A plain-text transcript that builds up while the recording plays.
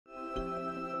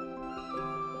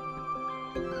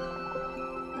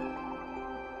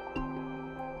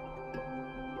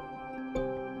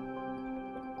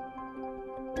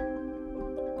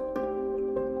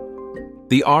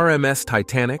The RMS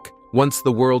Titanic, once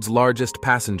the world's largest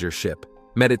passenger ship,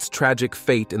 met its tragic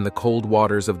fate in the cold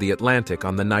waters of the Atlantic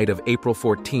on the night of April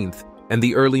 14th and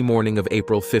the early morning of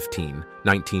April 15,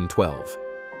 1912.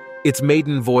 Its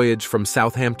maiden voyage from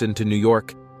Southampton to New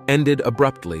York ended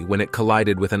abruptly when it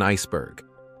collided with an iceberg,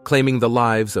 claiming the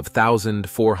lives of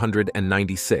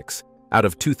 1,496 out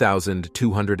of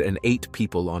 2,208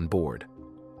 people on board.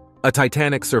 A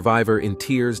Titanic survivor in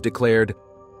tears declared,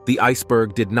 "The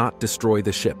iceberg did not destroy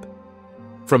the ship."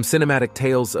 From cinematic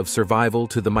tales of survival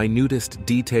to the minutest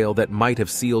detail that might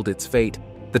have sealed its fate,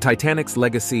 the Titanic's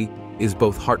legacy is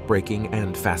both heartbreaking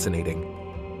and fascinating.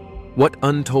 What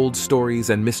untold stories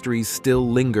and mysteries still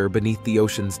linger beneath the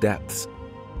ocean's depths?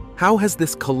 How has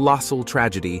this colossal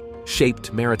tragedy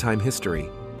shaped maritime history?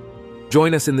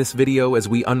 Join us in this video as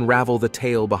we unravel the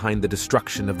tale behind the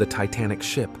destruction of the Titanic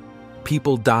ship.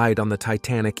 People died on the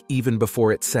Titanic even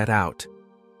before it set out.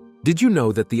 Did you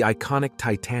know that the iconic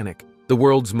Titanic, the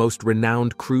world's most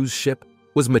renowned cruise ship,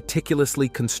 was meticulously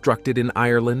constructed in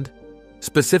Ireland?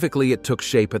 Specifically, it took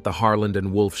shape at the Harland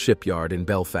and Wolff shipyard in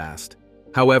Belfast.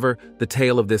 However, the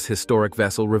tale of this historic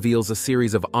vessel reveals a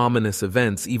series of ominous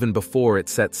events even before it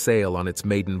set sail on its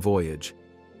maiden voyage.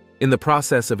 In the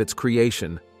process of its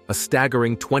creation, a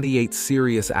staggering 28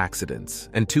 serious accidents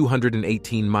and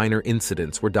 218 minor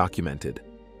incidents were documented,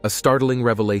 a startling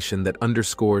revelation that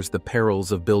underscores the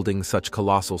perils of building such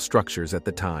colossal structures at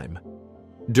the time.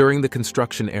 During the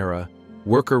construction era,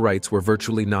 worker rights were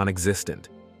virtually non-existent,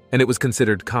 and it was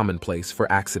considered commonplace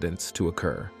for accidents to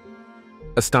occur.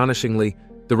 Astonishingly,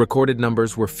 the recorded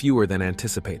numbers were fewer than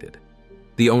anticipated.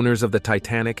 The owners of the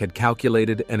Titanic had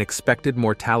calculated an expected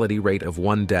mortality rate of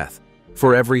 1 death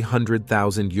for every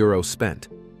 €100,000 spent,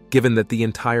 given that the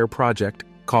entire project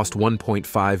cost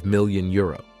 €1.5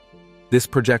 million. This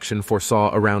projection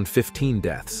foresaw around 15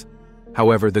 deaths.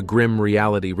 However, the grim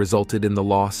reality resulted in the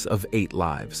loss of 8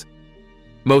 lives.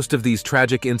 Most of these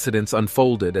tragic incidents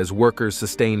unfolded as workers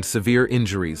sustained severe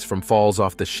injuries from falls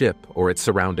off the ship or its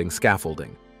surrounding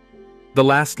scaffolding. The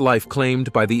last life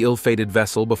claimed by the ill-fated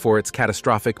vessel before its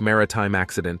catastrophic maritime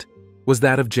accident was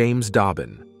that of James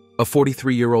Dobbin, a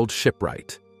 43-year-old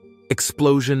shipwright.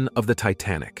 Explosion of the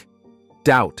Titanic.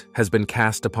 Doubt has been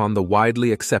cast upon the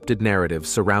widely accepted narrative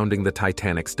surrounding the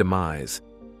Titanic's demise,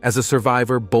 as a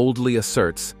survivor boldly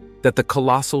asserts that the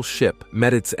colossal ship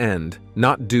met its end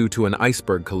not due to an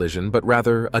iceberg collision but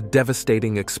rather a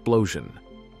devastating explosion.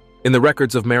 In the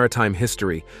records of maritime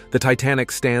history, the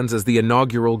Titanic stands as the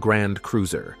inaugural grand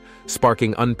cruiser,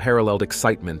 sparking unparalleled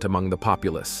excitement among the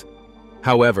populace.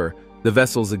 However, the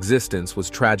vessel's existence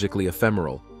was tragically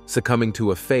ephemeral, succumbing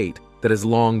to a fate that has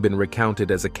long been recounted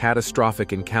as a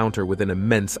catastrophic encounter with an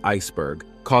immense iceberg,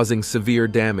 causing severe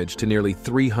damage to nearly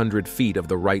 300 feet of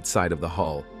the right side of the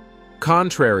hull.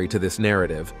 Contrary to this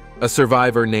narrative, a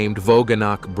survivor named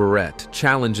Voganach Barrett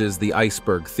challenges the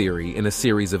iceberg theory in a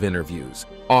series of interviews,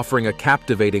 offering a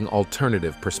captivating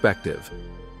alternative perspective.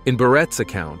 In Barrett's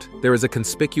account, there is a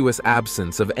conspicuous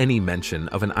absence of any mention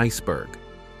of an iceberg.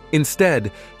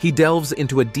 Instead, he delves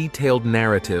into a detailed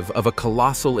narrative of a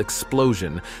colossal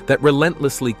explosion that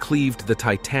relentlessly cleaved the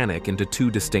Titanic into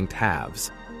 2 distinct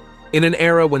halves. In an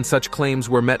era when such claims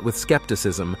were met with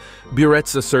skepticism,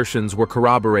 Barrett's assertions were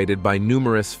corroborated by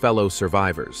numerous fellow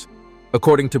survivors.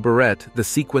 According to Barrett, the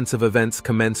sequence of events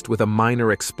commenced with a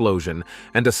minor explosion,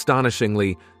 and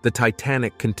astonishingly, the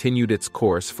Titanic continued its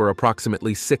course for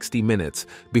approximately 60 minutes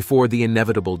before the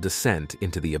inevitable descent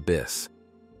into the abyss.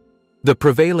 The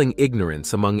prevailing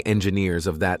ignorance among engineers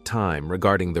of that time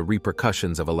regarding the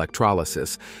repercussions of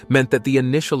electrolysis meant that the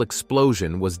initial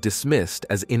explosion was dismissed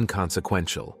as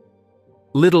inconsequential.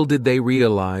 Little did they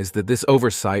realize that this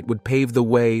oversight would pave the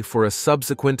way for a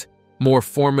subsequent, more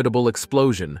formidable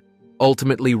explosion,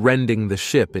 ultimately rending the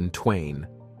ship in twain.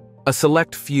 A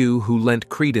select few who lent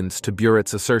credence to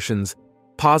Barrett's assertions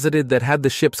posited that had the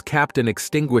ship's captain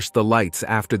extinguished the lights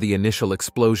after the initial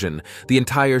explosion, the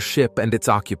entire ship and its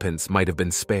occupants might have been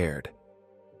spared.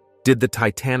 Did the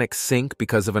Titanic sink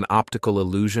because of an optical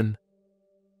illusion?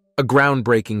 A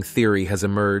groundbreaking theory has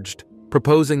emerged,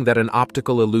 proposing that an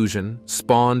optical illusion,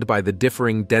 spawned by the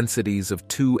differing densities of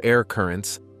 2 air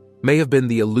currents, may have been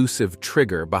the elusive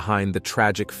trigger behind the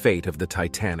tragic fate of the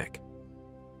Titanic.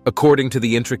 According to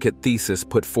the intricate thesis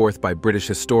put forth by British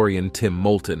historian Tim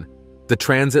Moulton, the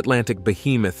transatlantic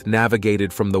behemoth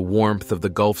navigated from the warmth of the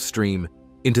Gulf Stream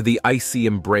into the icy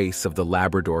embrace of the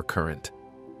Labrador Current.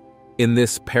 In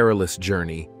this perilous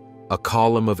journey, a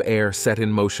column of air set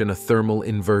in motion a thermal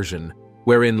inversion,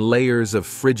 wherein layers of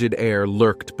frigid air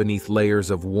lurked beneath layers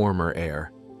of warmer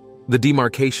air. The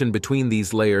demarcation between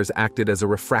these layers acted as a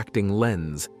refracting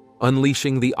lens,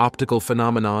 unleashing the optical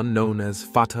phenomenon known as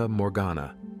fata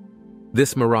morgana.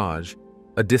 This mirage,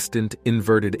 a distant,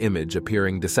 inverted image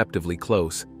appearing deceptively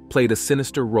close, played a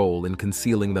sinister role in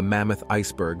concealing the mammoth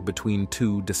iceberg between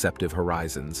two deceptive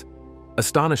horizons.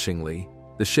 Astonishingly,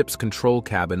 the ship's control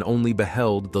cabin only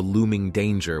beheld the looming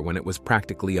danger when it was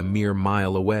practically a mere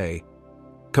mile away.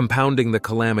 Compounding the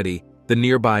calamity, the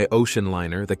nearby ocean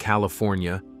liner, the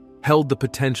California, held the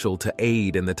potential to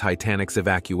aid in the Titanic's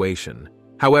evacuation.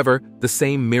 However, the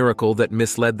same miracle that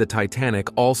misled the Titanic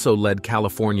also led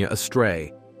California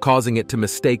astray, causing it to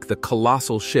mistake the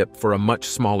colossal ship for a much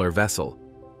smaller vessel.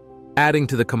 Adding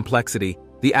to the complexity,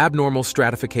 the abnormal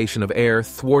stratification of air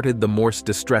thwarted the Morse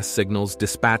distress signals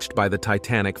dispatched by the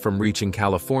Titanic from reaching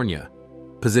California,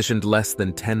 positioned less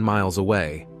than 10 miles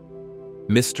away.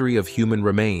 Mystery of human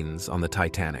remains on the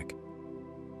Titanic.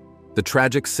 The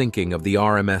tragic sinking of the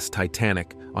RMS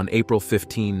Titanic on April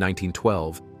 15,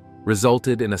 1912,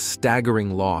 resulted in a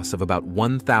staggering loss of about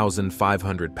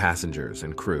 1,500 passengers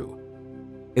and crew.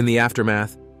 In the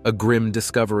aftermath, a grim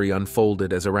discovery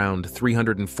unfolded as around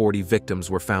 340 victims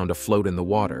were found afloat in the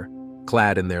water,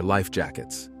 clad in their life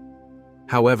jackets.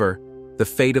 However, the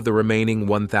fate of the remaining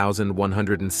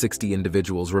 1,160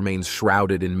 individuals remains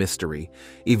shrouded in mystery,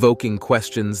 evoking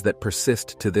questions that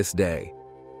persist to this day.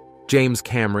 James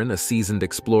Cameron, a seasoned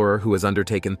explorer who has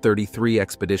undertaken 33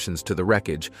 expeditions to the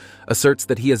wreckage, asserts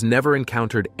that he has never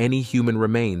encountered any human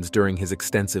remains during his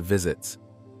extensive visits.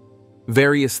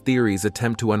 Various theories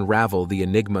attempt to unravel the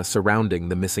enigma surrounding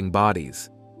the missing bodies.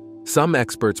 Some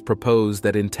experts propose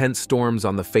that intense storms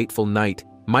on the fateful night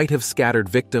might have scattered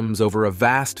victims over a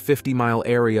vast 50-mile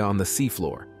area on the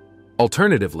seafloor.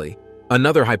 Alternatively,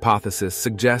 another hypothesis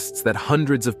suggests that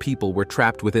hundreds of people were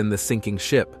trapped within the sinking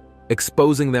ship,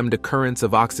 exposing them to currents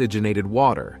of oxygenated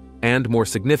water, and, more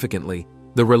significantly,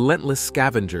 the relentless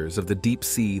scavengers of the deep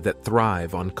sea that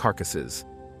thrive on carcasses.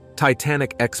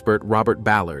 Titanic expert Robert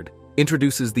Ballard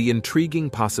introduces the intriguing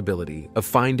possibility of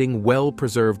finding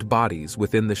well-preserved bodies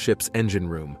within the ship's engine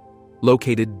room,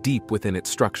 located deep within its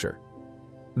structure.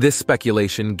 This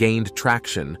speculation gained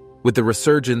traction with the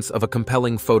resurgence of a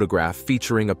compelling photograph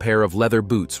featuring a pair of leather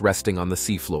boots resting on the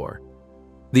seafloor.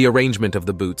 The arrangement of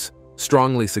the boots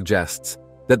strongly suggests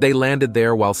that they landed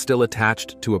there while still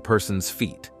attached to a person's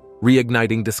feet,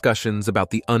 reigniting discussions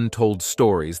about the untold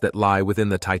stories that lie within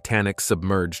the Titanic's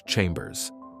submerged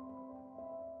chambers.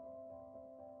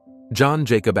 John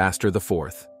Jacob Astor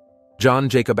IV. John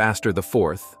Jacob Astor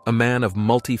IV, a man of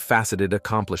multifaceted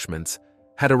accomplishments,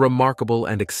 had a remarkable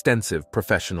and extensive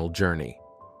professional journey.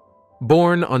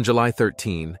 Born on July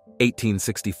 13,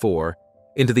 1864,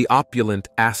 into the opulent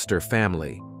Astor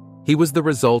family, he was the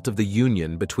result of the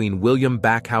union between William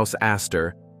Backhouse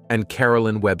Astor and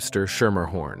Carolyn Webster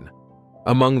Schermerhorn.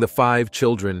 Among the 5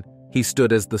 children, he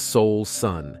stood as the sole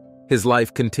son, his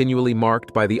life continually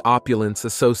marked by the opulence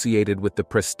associated with the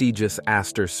prestigious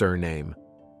Astor surname.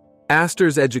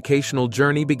 Astor's educational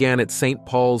journey began at St.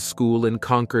 Paul's School in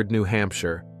Concord, New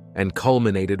Hampshire, and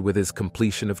culminated with his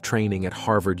completion of training at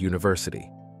Harvard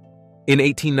University. In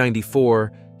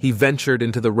 1894, he ventured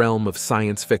into the realm of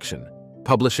science fiction,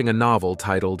 publishing a novel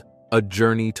titled A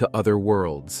Journey to Other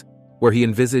Worlds, where he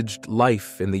envisaged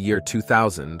life in the year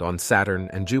 2000 on Saturn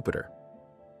and Jupiter.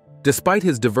 Despite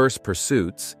his diverse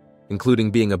pursuits,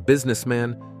 including being a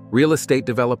businessman, real estate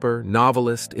developer,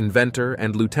 novelist, inventor,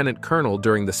 and lieutenant colonel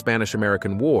during the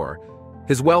Spanish-American War,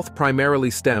 his wealth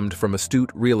primarily stemmed from astute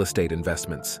real estate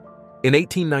investments. In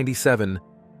 1897,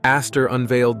 Astor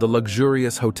unveiled the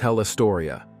luxurious Hotel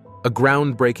Astoria, a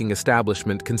groundbreaking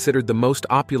establishment considered the most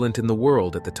opulent in the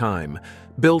world at the time,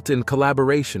 built in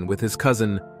collaboration with his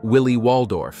cousin Willie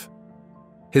Waldorf.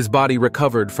 His body,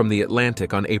 recovered from the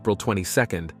Atlantic on April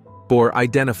 22nd, bore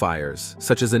identifiers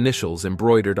such as initials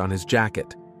embroidered on his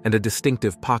jacket and a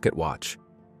distinctive pocket watch.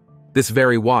 This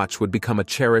very watch would become a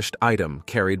cherished item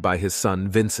carried by his son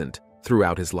Vincent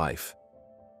throughout his life.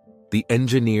 The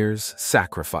engineer's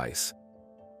sacrifice.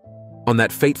 On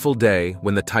that fateful day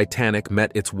when the Titanic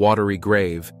met its watery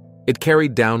grave, it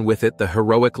carried down with it the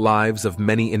heroic lives of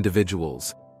many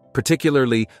individuals,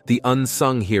 particularly the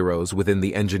unsung heroes within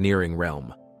the engineering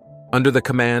realm. Under the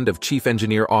command of Chief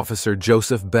Engineer Officer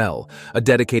Joseph Bell, a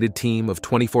dedicated team of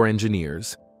 24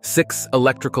 engineers, 6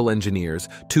 electrical engineers,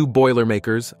 2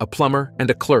 boilermakers, a plumber, and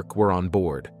a clerk were on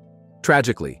board.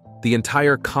 Tragically, the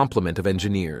entire complement of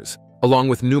engineers, along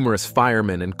with numerous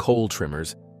firemen and coal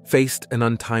trimmers, faced an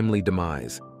untimely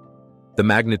demise. The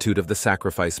magnitude of the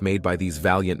sacrifice made by these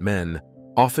valiant men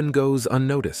often goes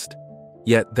unnoticed,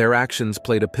 yet their actions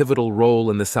played a pivotal role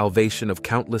in the salvation of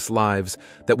countless lives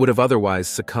that would have otherwise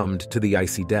succumbed to the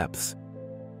icy depths.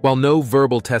 While no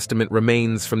verbal testament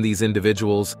remains from these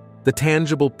individuals, the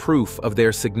tangible proof of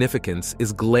their significance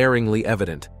is glaringly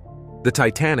evident. The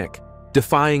Titanic,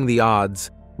 defying the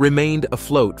odds, remained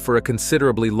afloat for a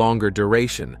considerably longer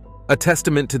duration, a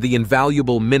testament to the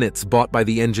invaluable minutes bought by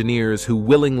the engineers who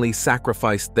willingly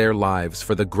sacrificed their lives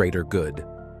for the greater good.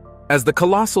 As the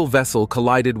colossal vessel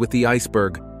collided with the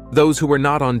Iceberg, those who were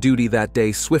not on duty that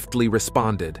day swiftly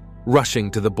responded,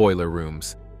 rushing to the boiler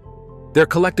rooms. Their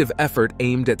collective effort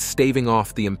aimed at staving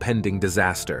off the impending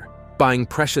disaster, buying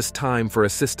precious time for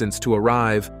assistance to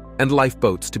arrive and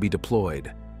lifeboats to be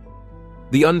deployed.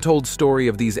 The untold story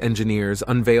of these engineers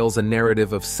unveils a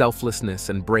narrative of selflessness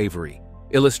and bravery,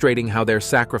 illustrating how their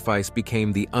sacrifice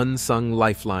became the unsung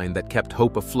lifeline that kept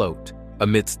hope afloat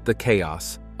amidst the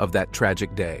chaos of that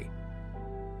tragic day.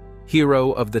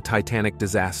 Hero of the Titanic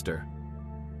disaster.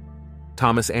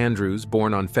 Thomas Andrews,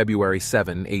 born on February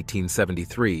 7,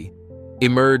 1873,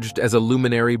 emerged as a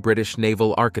luminary British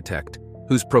naval architect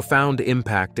whose profound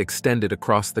impact extended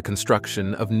across the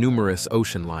construction of numerous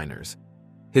ocean liners.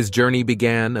 His journey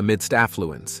began amidst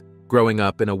affluence, growing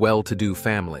up in a well-to-do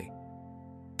family.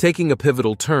 Taking a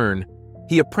pivotal turn,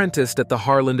 he apprenticed at the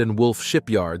Harland and Wolff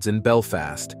shipyards in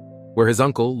Belfast, where his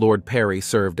uncle, Lord Perry,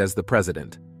 served as the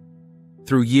president.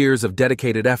 Through years of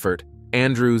dedicated effort,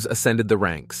 Andrews ascended the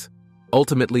ranks,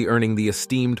 ultimately earning the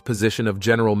esteemed position of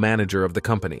general manager of the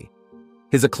company.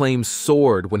 His acclaim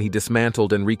soared when he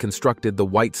dismantled and reconstructed the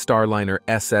White Star liner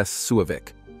SS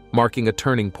Suavik, marking a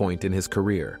turning point in his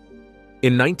career.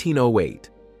 In 1908,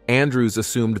 Andrews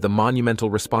assumed the monumental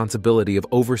responsibility of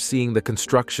overseeing the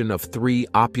construction of 3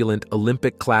 opulent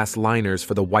Olympic-class liners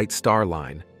for the White Star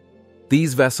Line.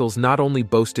 These vessels not only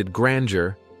boasted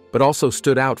grandeur, but also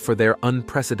stood out for their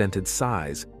unprecedented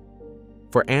size.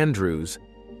 For Andrews,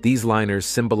 these liners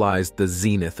symbolized the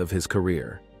zenith of his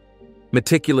career.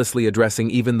 Meticulously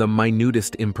addressing even the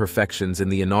minutest imperfections in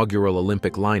the inaugural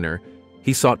Olympic liner,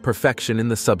 he sought perfection in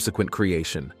the subsequent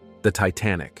creation, the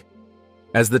Titanic.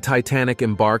 As the Titanic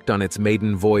embarked on its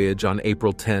maiden voyage on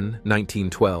April 10,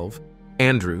 1912,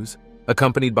 Andrews,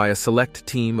 accompanied by a select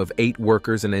team of 8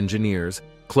 workers and engineers,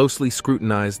 closely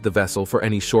scrutinized the vessel for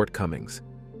any shortcomings.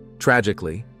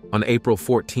 Tragically, on April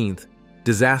 14th,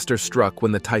 disaster struck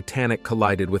when the Titanic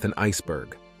collided with an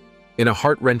iceberg. In a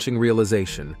heart-wrenching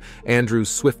realization, Andrews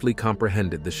swiftly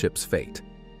comprehended the ship's fate.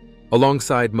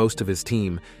 Alongside most of his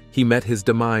team, he met his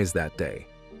demise that day,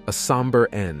 a somber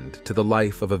end to the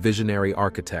life of a visionary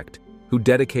architect who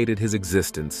dedicated his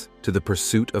existence to the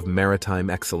pursuit of maritime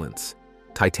excellence,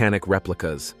 Titanic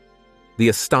replicas. The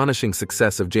astonishing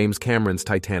success of James Cameron's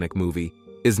Titanic movie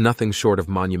is nothing short of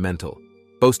monumental,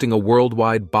 boasting a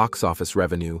worldwide box office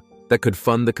revenue that could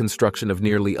fund the construction of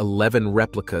nearly 11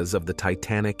 replicas of the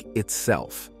Titanic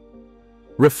itself.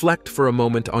 Reflect for a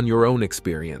moment on your own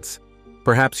experience.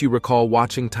 Perhaps you recall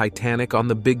watching Titanic on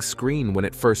the big screen when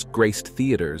it first graced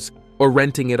theaters, or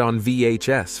renting it on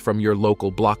VHS from your local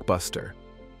Blockbuster.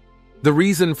 The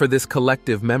reason for this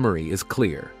collective memory is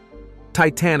clear.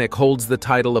 Titanic holds the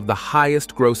title of the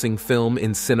highest-grossing film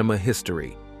in cinema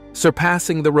history,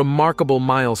 surpassing the remarkable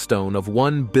milestone of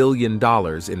 $1 billion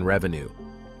in revenue.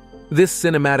 This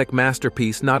cinematic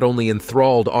masterpiece not only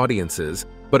enthralled audiences,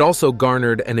 but also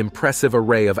garnered an impressive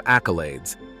array of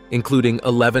accolades, including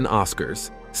 11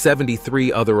 Oscars,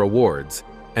 73 other awards,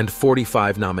 and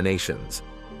 45 nominations.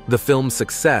 The film's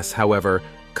success, however,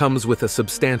 comes with a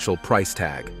substantial price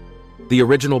tag. The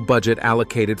original budget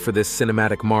allocated for this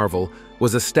cinematic marvel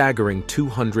was a staggering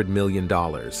 $200 million,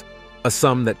 a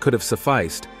sum that could have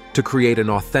sufficed to create an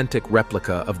authentic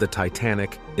replica of the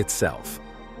Titanic itself.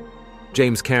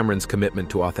 James Cameron's commitment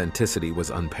to authenticity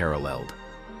was unparalleled.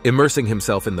 Immersing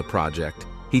himself in the project,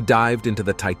 he dived into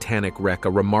the Titanic wreck a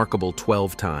remarkable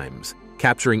 12 times,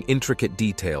 capturing intricate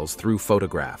details through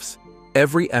photographs.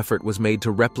 Every effort was made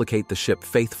to replicate the ship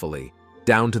faithfully,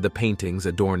 down to the paintings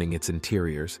adorning its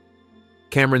interiors.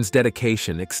 Cameron's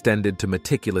dedication extended to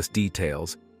meticulous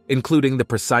details, including the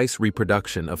precise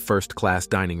reproduction of first-class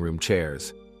dining room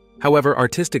chairs. However,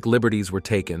 artistic liberties were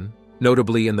taken,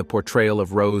 notably in the portrayal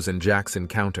of Rose and Jack's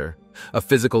encounter, a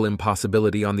physical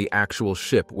impossibility on the actual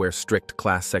ship where strict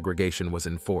class segregation was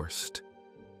enforced.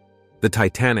 The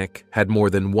Titanic had more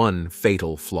than one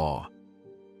fatal flaw.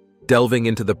 Delving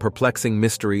into the perplexing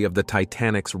mystery of the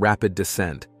Titanic's rapid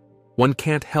descent, one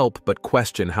can't help but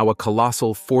question how a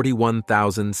colossal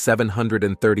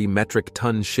 41,730 metric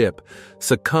ton ship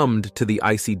succumbed to the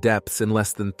icy depths in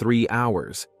less than 3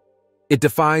 hours. It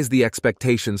defies the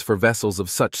expectations for vessels of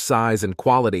such size and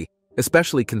quality,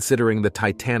 especially considering the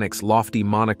Titanic's lofty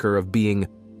moniker of being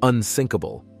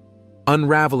unsinkable.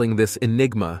 Unraveling this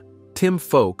enigma, Tim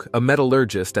Folk, a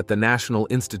metallurgist at the National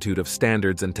Institute of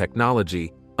Standards and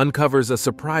Technology, uncovers a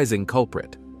surprising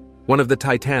culprit. one of the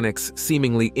Titanic's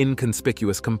seemingly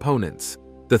inconspicuous components,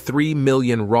 the 3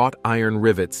 million wrought iron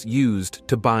rivets used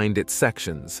to bind its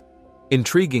sections.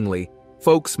 Intriguingly,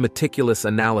 folks' meticulous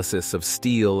analysis of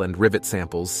steel and rivet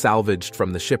samples salvaged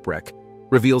from the shipwreck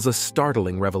reveals a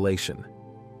startling revelation.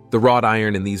 The wrought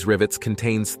iron in these rivets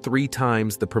contains 3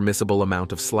 times the permissible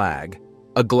amount of slag,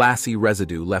 a glassy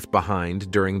residue left behind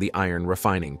during the iron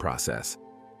refining process.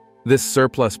 This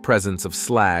surplus presence of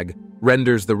slag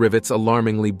renders the rivets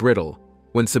alarmingly brittle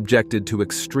when subjected to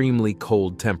extremely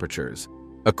cold temperatures,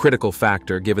 a critical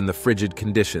factor given the frigid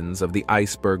conditions of the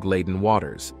iceberg-laden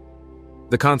waters.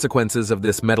 The consequences of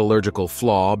this metallurgical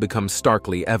flaw become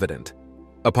starkly evident.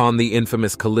 Upon the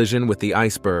infamous collision with the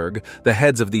iceberg, the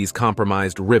heads of these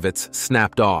compromised rivets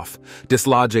snapped off,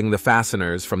 dislodging the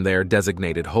fasteners from their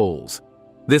designated holes.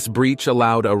 This breach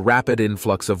allowed a rapid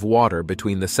influx of water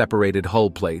between the separated hull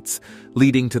plates,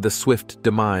 leading to the swift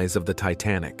demise of the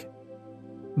Titanic.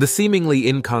 The seemingly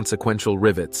inconsequential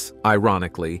rivets,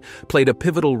 ironically, played a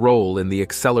pivotal role in the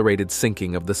accelerated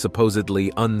sinking of the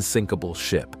supposedly unsinkable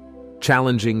ship,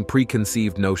 challenging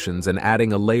preconceived notions and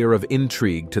adding a layer of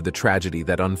intrigue to the tragedy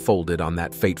that unfolded on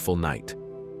that fateful night.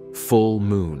 Full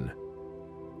moon.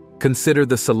 Consider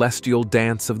the celestial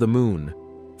dance of the moon,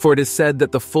 for it is said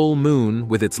that the full moon,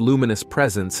 with its luminous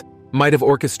presence, might have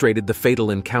orchestrated the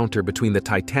fatal encounter between the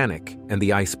Titanic and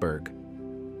the iceberg.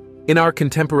 In our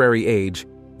contemporary age,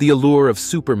 the allure of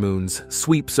supermoons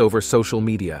sweeps over social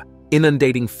media,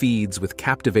 inundating feeds with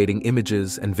captivating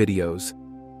images and videos.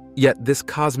 Yet this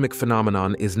cosmic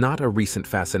phenomenon is not a recent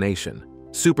fascination.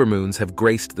 Supermoons have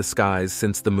graced the skies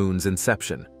since the moon's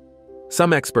inception.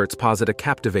 Some experts posit a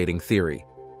captivating theory.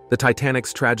 The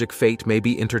Titanic's tragic fate may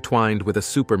be intertwined with a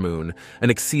supermoon, an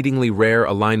exceedingly rare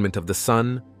alignment of the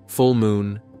sun, full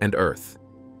moon, and Earth.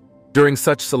 During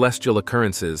such celestial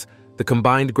occurrences, the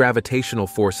combined gravitational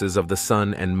forces of the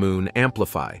sun and moon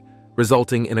amplify,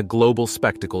 resulting in a global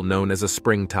spectacle known as a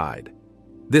spring tide.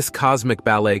 This cosmic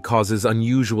ballet causes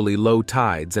unusually low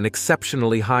tides and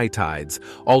exceptionally high tides,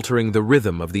 altering the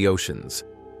rhythm of the oceans.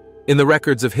 In the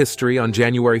records of history on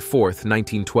January 4th,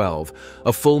 1912,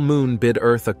 a full moon bid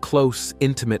Earth a close,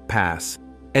 intimate pass,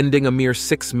 ending a mere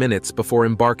 6 minutes before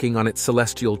embarking on its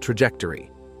celestial trajectory.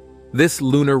 This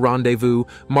lunar rendezvous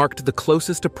marked the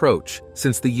closest approach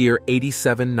since the year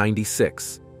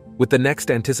 8796, with the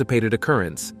next anticipated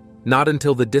occurrence not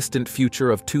until the distant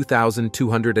future of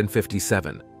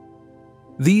 2257.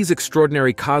 These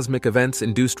extraordinary cosmic events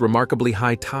induced remarkably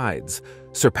high tides,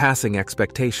 surpassing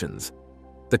expectations.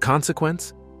 The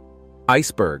consequence?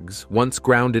 Icebergs, once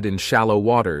grounded in shallow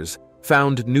waters,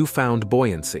 found newfound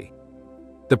buoyancy.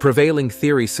 The prevailing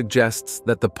theory suggests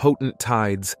that the potent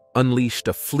tides unleashed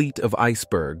a fleet of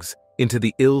icebergs into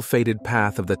the ill-fated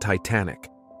path of the Titanic,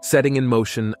 setting in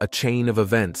motion a chain of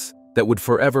events that would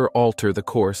forever alter the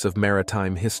course of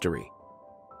maritime history.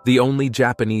 The only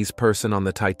Japanese person on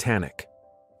the Titanic.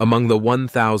 Among the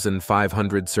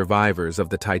 1,500 survivors of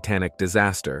the Titanic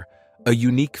disaster, a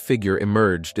unique figure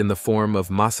emerged in the form of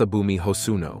Masabumi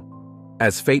Hosono.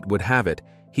 As fate would have it,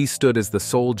 he stood as the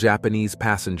sole Japanese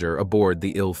passenger aboard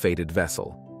the ill-fated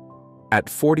vessel. At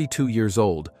 42 years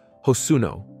old,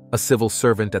 Hosono, a civil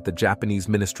servant at the Japanese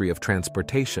Ministry of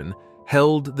Transportation,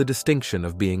 held the distinction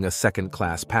of being a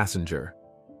second-class passenger.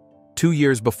 2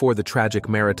 years before the tragic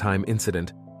maritime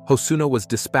incident, Hosono was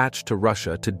dispatched to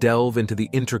Russia to delve into the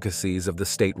intricacies of the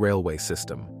state railway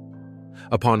system.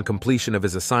 Upon completion of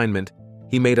his assignment,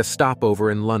 he made a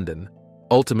stopover in London,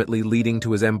 ultimately leading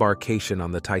to his embarkation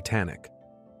on the Titanic.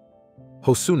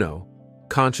 Hosono,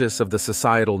 conscious of the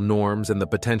societal norms and the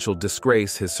potential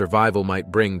disgrace his survival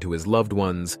might bring to his loved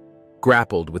ones,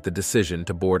 grappled with the decision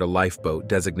to board a lifeboat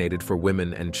designated for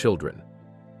women and children.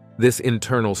 This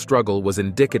internal struggle was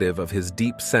indicative of his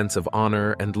deep sense of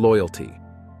honor and loyalty.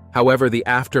 However, the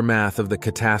aftermath of the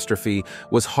catastrophe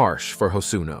was harsh for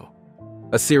Hosono.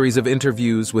 A series of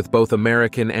interviews with both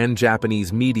American and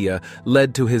Japanese media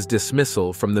led to his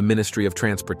dismissal from the Ministry of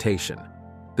Transportation.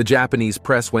 The Japanese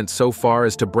press went so far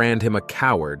as to brand him a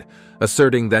coward,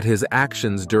 asserting that his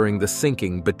actions during the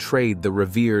sinking betrayed the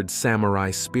revered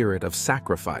samurai spirit of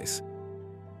sacrifice.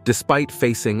 Despite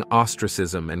facing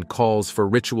ostracism and calls for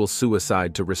ritual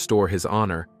suicide to restore his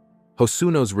honor,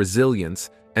 Hosono's resilience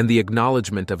and the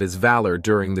acknowledgement of his valor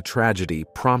during the tragedy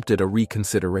prompted a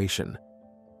reconsideration.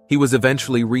 He was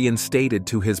eventually reinstated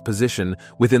to his position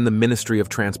within the Ministry of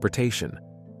Transportation,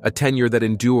 a tenure that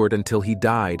endured until he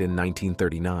died in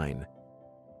 1939.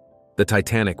 The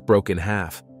Titanic broke in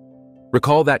half.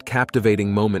 Recall that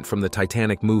captivating moment from the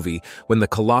Titanic movie when the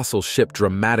colossal ship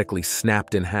dramatically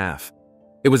snapped in half.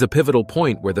 It was a pivotal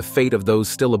point where the fate of those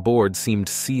still aboard seemed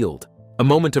sealed. a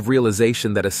moment of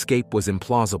realization that escape was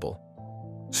implausible.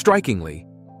 Strikingly,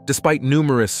 despite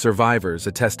numerous survivors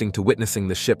attesting to witnessing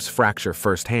the ship's fracture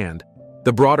firsthand,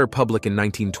 the broader public in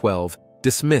 1912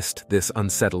 dismissed this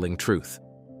unsettling truth.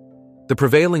 The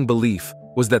prevailing belief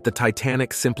was that the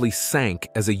Titanic simply sank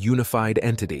as a unified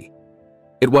entity.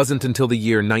 It wasn't until the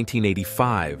year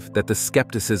 1985 that the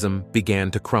skepticism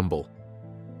began to crumble.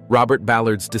 Robert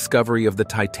Ballard's discovery of the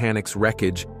Titanic's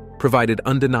wreckage provided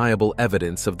undeniable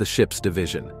evidence of the ship's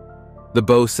division. The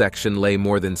bow section lay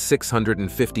more than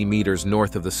 650 meters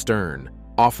north of the stern,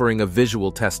 offering a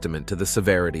visual testament to the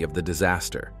severity of the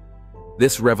disaster.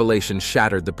 This revelation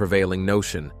shattered the prevailing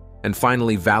notion and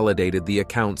finally validated the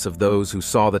accounts of those who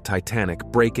saw the Titanic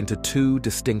break into two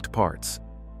distinct parts.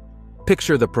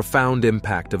 Picture the profound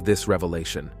impact of this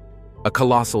revelation. A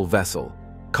colossal vessel,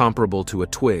 comparable to a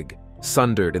twig,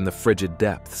 sundered in the frigid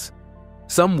depths.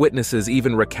 Some witnesses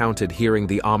even recounted hearing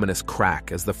the ominous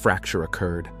crack as the fracture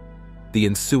occurred. The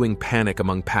ensuing panic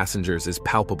among passengers is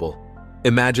palpable.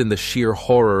 Imagine the sheer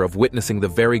horror of witnessing the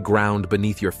very ground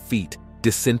beneath your feet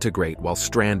disintegrate while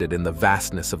stranded in the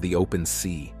vastness of the open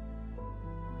sea.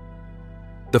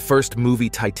 The first movie,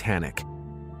 Titanic.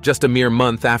 Just a mere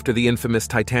month after the infamous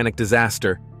Titanic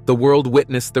disaster, the world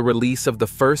witnessed the release of the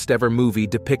first ever movie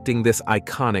depicting this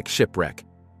iconic shipwreck.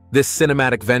 This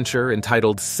cinematic venture,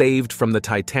 entitled Saved from the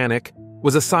Titanic,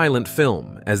 was a silent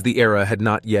film, as the era had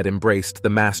not yet embraced the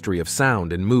mastery of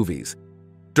sound in movies.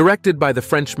 Directed by the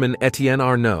Frenchman Etienne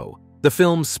Arnaud, the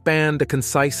film spanned a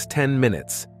concise 10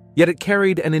 minutes, yet it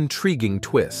carried an intriguing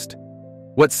twist.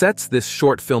 What sets this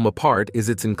short film apart is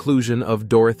its inclusion of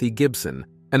Dorothy Gibson,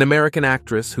 an American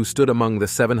actress who stood among the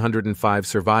 705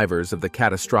 survivors of the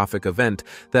catastrophic event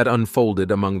that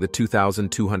unfolded among the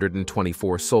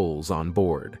 2,224 souls on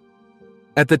board.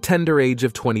 At the tender age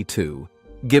of 22,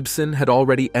 Gibson had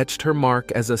already etched her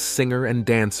mark as a singer and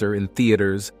dancer in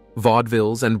theaters,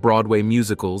 vaudevilles, and Broadway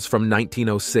musicals from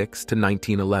 1906 to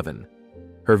 1911.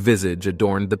 Her visage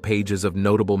adorned the pages of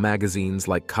notable magazines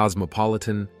like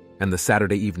Cosmopolitan and the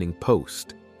Saturday Evening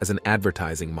Post as an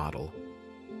advertising model.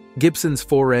 Gibson's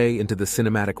foray into the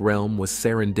cinematic realm was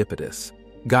serendipitous,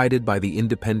 guided by the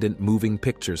independent moving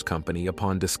pictures company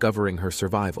upon discovering her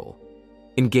survival.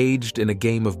 Engaged in a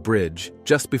game of bridge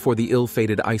just before the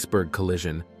ill-fated Iceberg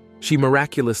collision, she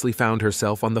miraculously found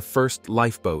herself on the first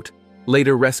lifeboat,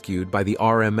 later rescued by the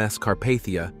RMS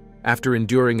Carpathia after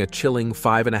enduring a chilling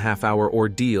 5.5-hour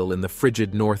ordeal in the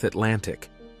frigid North Atlantic.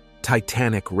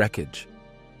 Titanic wreckage.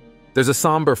 There's a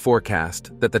somber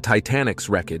forecast that the Titanic's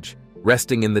wreckage,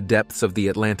 resting in the depths of the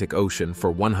Atlantic Ocean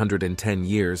for 110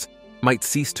 years, might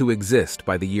cease to exist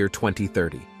by the year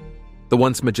 2030. The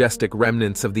once majestic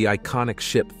remnants of the iconic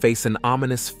ship face an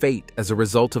ominous fate as a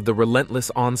result of the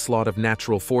relentless onslaught of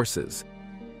natural forces.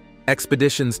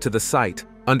 Expeditions to the site,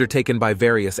 undertaken by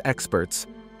various experts,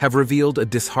 have revealed a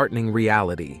disheartening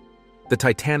reality. The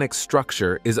Titanic's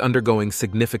structure is undergoing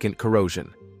significant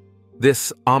corrosion.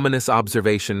 This ominous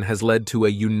observation has led to a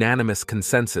unanimous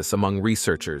consensus among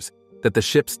researchers that the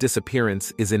ship's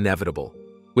disappearance is inevitable,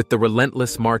 with the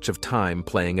relentless march of time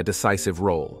playing a decisive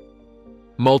role.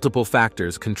 Multiple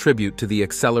factors contribute to the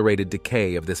accelerated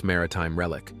decay of this maritime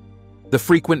relic. The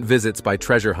frequent visits by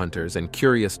treasure hunters and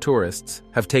curious tourists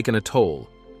have taken a toll,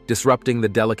 disrupting the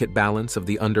delicate balance of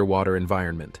the underwater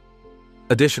environment.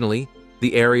 Additionally,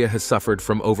 the area has suffered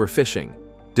from overfishing,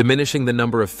 diminishing the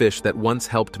number of fish that once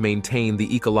helped maintain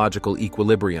the ecological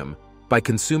equilibrium by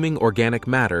consuming organic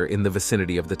matter in the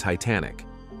vicinity of the Titanic.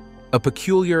 A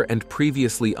peculiar and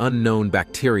previously unknown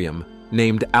bacterium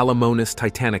named Alamonas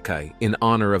titanicae in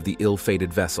honor of the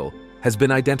ill-fated vessel has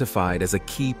been identified as a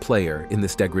key player in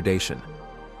this degradation.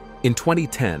 In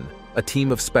 2010, a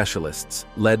team of specialists,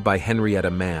 led by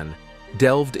Henrietta Mann,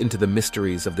 delved into the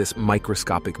mysteries of this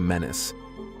microscopic menace.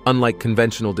 Unlike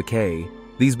conventional decay,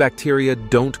 these bacteria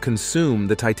don't consume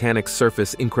the Titanic's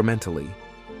surface incrementally.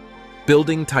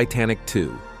 Building Titanic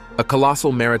II, a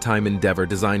colossal maritime endeavor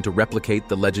designed to replicate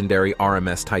the legendary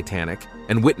RMS Titanic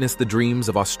and witness the dreams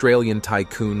of Australian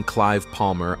tycoon Clive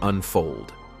Palmer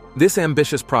unfold. This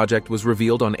ambitious project was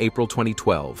revealed on April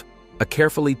 2012, a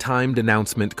carefully timed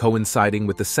announcement coinciding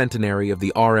with the centenary of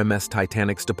the RMS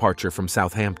Titanic's departure from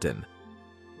Southampton.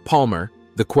 Palmer,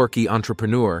 the quirky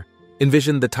entrepreneur,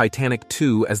 envisioned the Titanic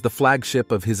II as the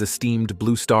flagship of his esteemed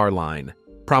Blue Star Line,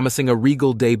 promising a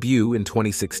regal debut in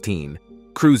 2016,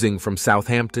 cruising from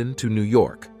Southampton to New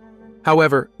York.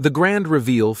 However, the grand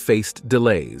reveal faced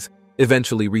delays,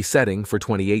 eventually resetting for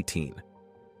 2018.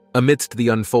 Amidst the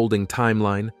unfolding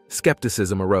timeline,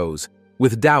 skepticism arose,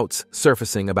 with doubts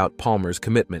surfacing about Palmer's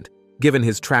commitment, given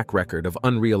his track record of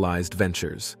unrealized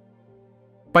ventures.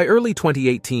 By early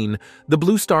 2018, the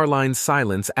Blue Star Line's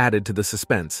silence added to the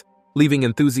suspense, leaving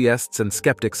enthusiasts and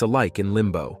skeptics alike in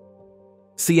limbo.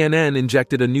 CNN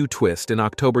injected a new twist in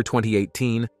October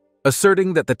 2018,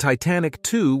 asserting that the Titanic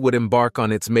too would embark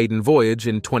on its maiden voyage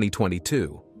in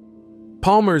 2022.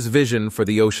 Palmer's vision for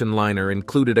the ocean liner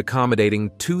included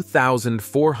accommodating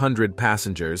 2,400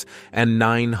 passengers and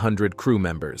 900 crew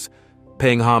members,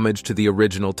 paying homage to the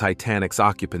original Titanic's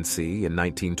occupancy in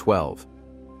 1912.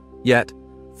 Yet,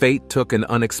 fate took an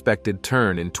unexpected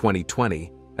turn in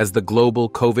 2020 as the global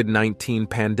COVID-19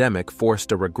 pandemic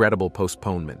forced a regrettable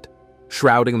postponement,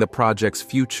 shrouding the project's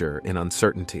future in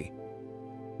uncertainty.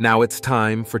 Now it's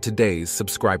time for today's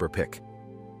subscriber pick.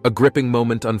 A gripping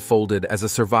moment unfolded as a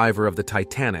survivor of the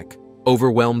Titanic,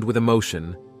 overwhelmed with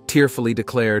emotion, tearfully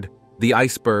declared, "The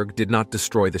iceberg did not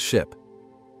destroy the ship."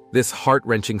 This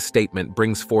heart-wrenching statement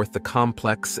brings forth the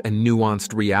complex and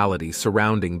nuanced reality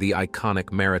surrounding the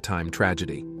iconic maritime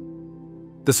tragedy.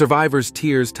 The survivor's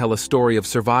tears tell a story of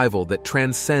survival that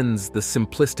transcends the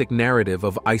simplistic narrative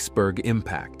of iceberg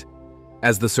impact.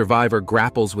 As the survivor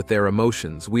grapples with their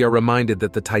emotions, we are reminded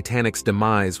that the Titanic's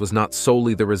demise was not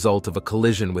solely the result of a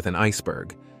collision with an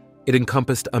iceberg. It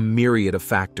encompassed a myriad of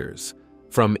factors,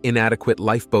 from inadequate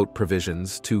lifeboat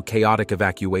provisions to chaotic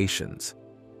evacuations.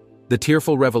 The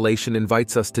tearful revelation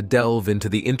invites us to delve into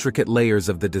the intricate layers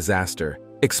of the disaster,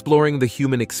 exploring the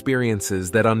human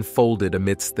experiences that unfolded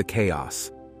amidst the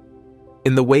chaos.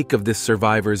 In the wake of this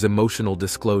survivor's emotional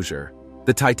disclosure,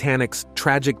 the Titanic's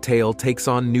tragic tale takes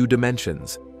on new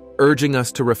dimensions, urging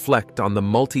us to reflect on the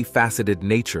multifaceted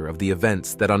nature of the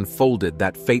events that unfolded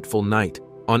that fateful night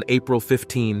on April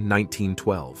 15,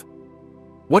 1912.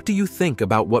 What do you think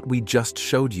about what we just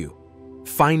showed you?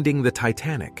 Finding the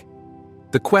Titanic.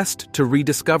 The quest to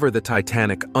rediscover the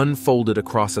Titanic unfolded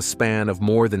across a span of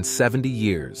more than 70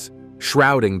 years,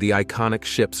 shrouding the iconic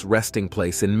ship's resting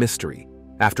place in mystery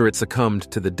after it succumbed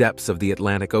to the depths of the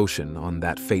Atlantic Ocean on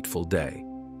that fateful day.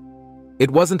 It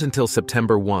wasn't until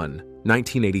September 1,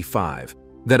 1985,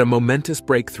 that a momentous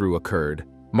breakthrough occurred,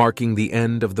 marking the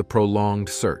end of the prolonged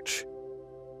search.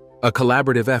 A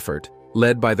collaborative effort,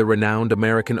 led by the renowned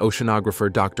American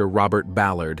oceanographer Dr. Robert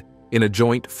Ballard in a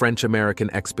joint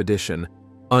French-American expedition,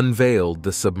 unveiled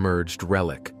the submerged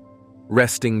relic.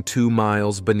 Resting 2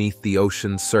 miles beneath the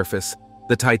ocean's surface,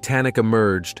 the Titanic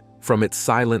emerged from its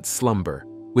silent slumber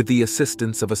with the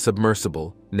assistance of a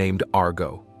submersible named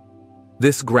Argo.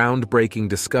 This groundbreaking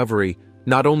discovery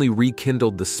not only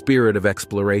rekindled the spirit of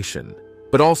exploration,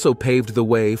 but also paved the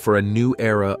way for a new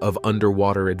era of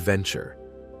underwater adventure,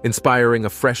 inspiring a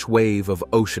fresh wave of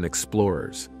ocean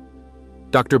explorers.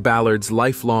 Dr. Ballard's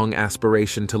lifelong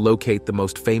aspiration to locate the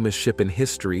most famous ship in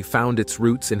history found its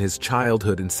roots in his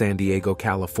childhood in San Diego,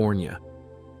 California.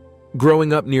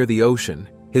 Growing up near the ocean,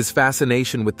 his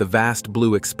fascination with the vast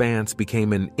blue expanse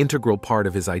became an integral part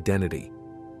of his identity.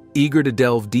 Eager to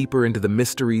delve deeper into the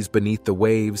mysteries beneath the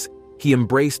waves, he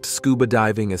embraced scuba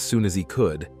diving as soon as he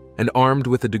could, and armed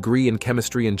with a degree in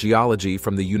chemistry and geology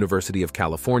from the University of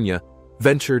California,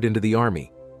 ventured into the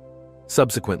Army.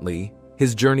 Subsequently,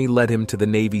 his journey led him to the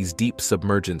Navy's Deep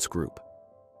Submergence Group.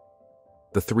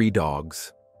 The Three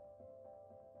Dogs.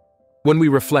 When we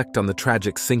reflect on the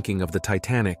tragic sinking of the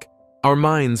Titanic, our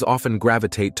minds often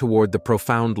gravitate toward the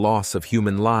profound loss of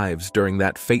human lives during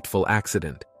that fateful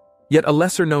accident. Yet a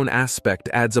lesser-known aspect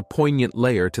adds a poignant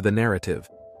layer to the narrative: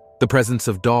 the presence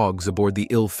of dogs aboard the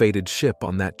ill-fated ship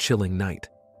on that chilling night.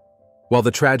 While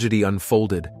the tragedy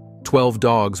unfolded, 12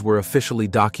 dogs were officially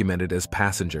documented as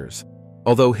passengers.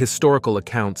 Although historical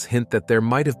accounts hint that there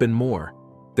might have been more,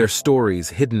 their stories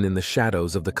hidden in the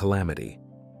shadows of the calamity.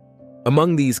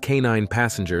 Among these canine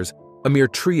passengers, a mere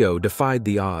trio defied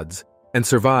the odds and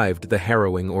survived the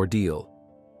harrowing ordeal.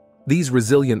 These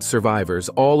resilient survivors,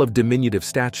 all of diminutive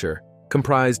stature,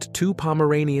 comprised 2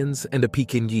 Pomeranians and a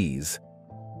Pekingese.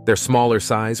 Their smaller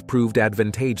size proved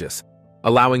advantageous,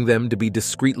 allowing them to be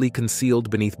discreetly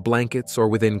concealed beneath blankets or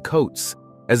within coats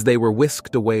as they were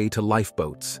whisked away to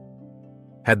lifeboats.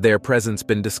 Had their presence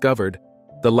been discovered,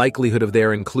 the likelihood of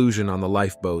their inclusion on the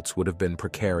lifeboats would have been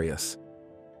precarious.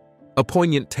 A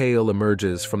poignant tale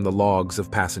emerges from the logs of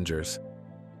passengers.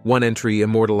 One entry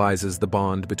immortalizes the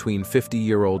bond between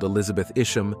 50-year-old Elizabeth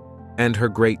Isham and her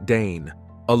Great Dane,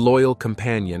 a loyal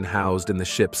companion housed in the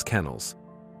ship's kennels.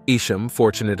 Isham,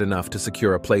 fortunate enough to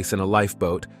secure a place in a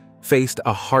lifeboat, faced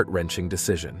a heart-wrenching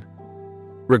decision.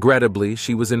 Regrettably,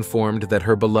 she was informed that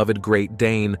her beloved Great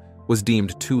Dane was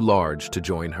deemed too large to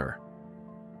join her.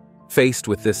 Faced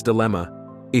with this dilemma,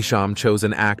 Isham chose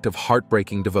an act of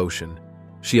heartbreaking devotion.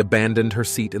 She abandoned her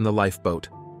seat in the lifeboat,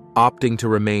 opting to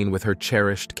remain with her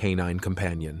cherished canine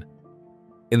companion.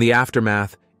 In the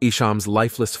aftermath, Isham's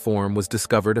lifeless form was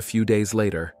discovered a few days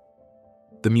later.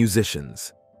 The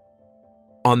musicians.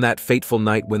 On that fateful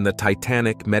night when the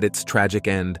Titanic met its tragic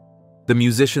end, the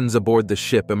musicians aboard the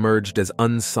ship emerged as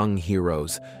unsung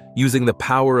heroes, using the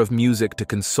power of music to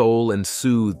console and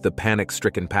soothe the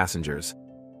panic-stricken passengers.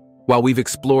 While we've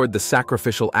explored the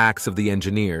sacrificial acts of the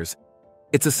engineers,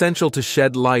 it's essential to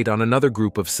shed light on another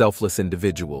group of selfless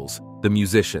individuals, the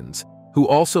musicians, who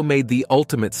also made the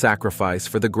ultimate sacrifice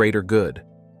for the greater good.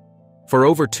 For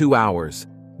over 2 hours,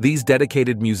 these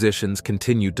dedicated musicians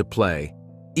continued to play,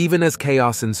 even as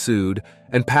chaos ensued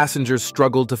and passengers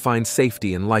struggled to find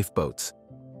safety in lifeboats.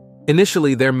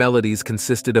 Initially, their melodies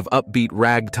consisted of upbeat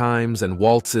ragtimes and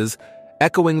waltzes,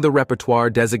 echoing the repertoire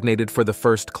designated for the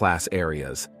first-class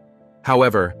areas.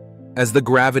 However, as the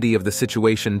gravity of the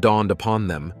situation dawned upon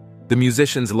them, the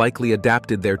musicians likely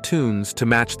adapted their tunes to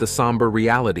match the somber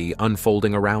reality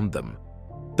unfolding around them.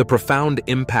 The profound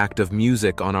impact of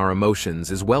music on our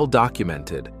emotions is well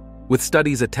documented, with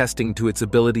studies attesting to its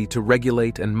ability to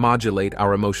regulate and modulate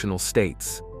our emotional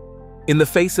states. In the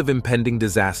face of impending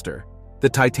disaster, the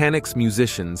Titanic's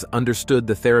musicians understood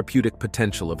the therapeutic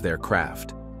potential of their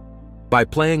craft. By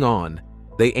playing on,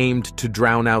 they aimed to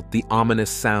drown out the ominous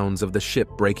sounds of the ship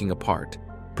breaking apart,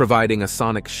 providing a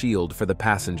sonic shield for the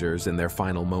passengers in their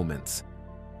final moments.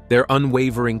 Their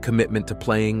unwavering commitment to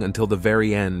playing until the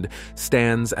very end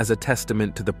stands as a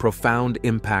testament to the profound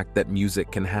impact that music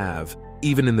can have,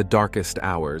 even in the darkest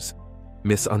hours.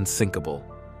 Miss Unsinkable.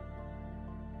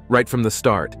 Right from the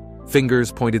start,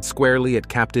 fingers pointed squarely at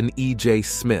Captain E.J.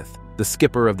 Smith, the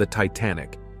skipper of the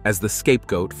Titanic, as the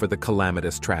scapegoat for the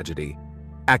calamitous tragedy.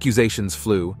 Accusations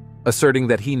flew, asserting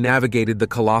that he navigated the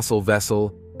colossal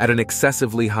vessel at an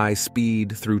excessively high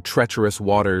speed through treacherous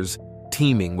waters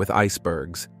teeming with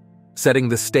icebergs, setting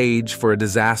the stage for a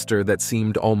disaster that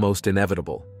seemed almost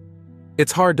inevitable.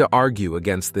 It's hard to argue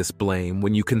against this blame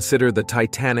when you consider the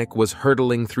Titanic was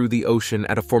hurtling through the ocean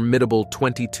at a formidable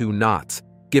 22 knots,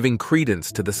 giving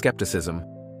credence to the skepticism.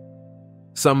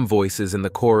 Some voices in the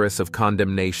chorus of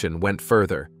condemnation went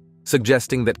further,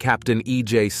 suggesting that Captain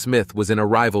E.J. Smith was in a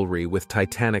rivalry with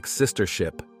Titanic's sister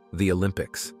ship, the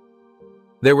Olympics.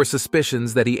 There were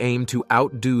suspicions that he aimed to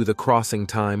outdo the crossing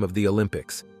time of the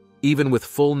Olympics, even with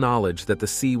full knowledge that the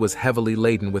sea was heavily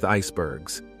laden with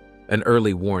icebergs. An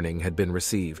early warning had been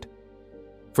received.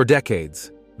 For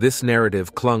decades, this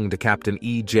narrative clung to Captain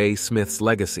E.J. Smith's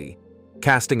legacy,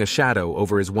 casting a shadow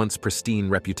over his once pristine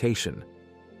reputation.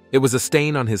 It was a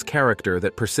stain on his character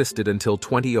that persisted until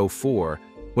 2004,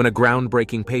 when a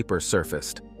groundbreaking paper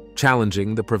surfaced,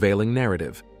 challenging the prevailing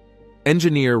narrative.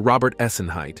 Engineer Robert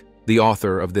Essenheit, the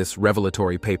author of this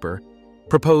revelatory paper,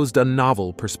 proposed a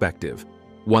novel perspective,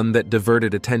 one that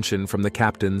diverted attention from the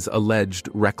captain's alleged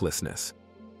recklessness.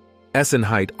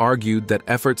 Essenheit argued that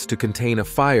efforts to contain a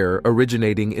fire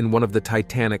originating in one of the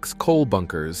Titanic's coal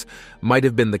bunkers might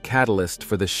have been the catalyst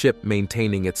for the ship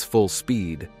maintaining its full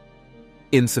speed.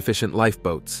 Insufficient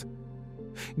lifeboats.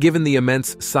 Given the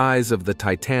immense size of the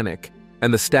Titanic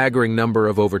and the staggering number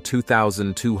of over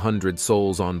 2,200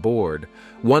 souls on board,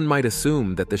 one might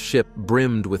assume that the ship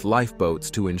brimmed with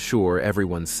lifeboats to ensure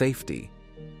everyone's safety.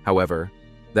 However,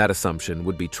 that assumption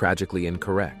would be tragically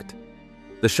incorrect.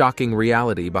 The shocking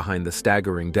reality behind the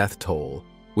staggering death toll,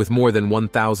 with more than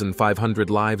 1,500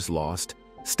 lives lost,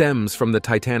 stems from the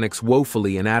Titanic's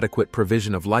woefully inadequate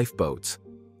provision of lifeboats.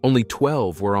 Only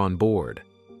 12 were on board.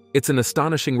 It's an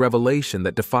astonishing revelation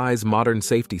that defies modern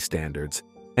safety standards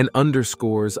and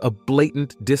underscores a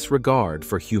blatant disregard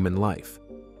for human life.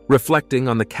 Reflecting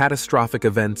on the catastrophic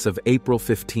events of April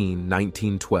 15,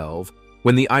 1912,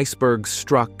 when the iceberg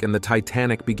struck and the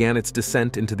Titanic began its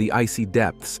descent into the icy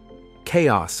depths,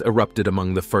 chaos erupted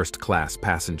among the first-class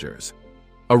passengers.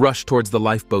 A rush towards the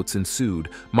lifeboats ensued,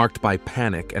 marked by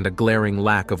panic and a glaring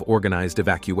lack of organized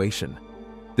evacuation.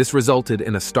 This resulted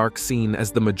in a stark scene as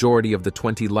the majority of the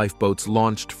 20 lifeboats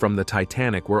launched from the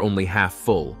Titanic were only half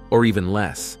full, or even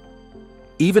less.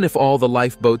 Even if all the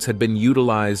lifeboats had been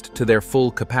utilized to their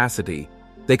full capacity,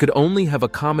 they could only have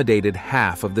accommodated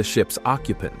half of the ship's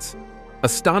occupants.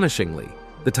 Astonishingly,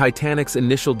 the Titanic's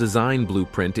initial design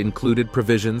blueprint included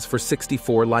provisions for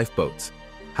 64 lifeboats.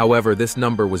 However, this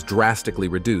number was drastically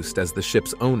reduced as the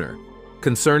ship's owner,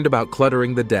 concerned about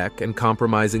cluttering the deck and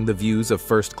compromising the views of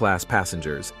first-class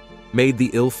passengers, made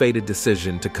the ill-fated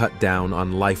decision to cut down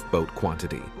on lifeboat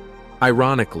quantity.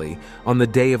 Ironically, on the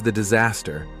day of the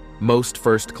disaster, most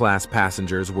first-class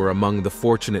passengers were among the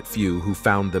fortunate few who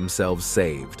found themselves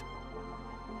saved.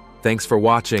 Thanks for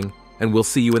watching, and we'll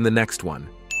see you in the next one.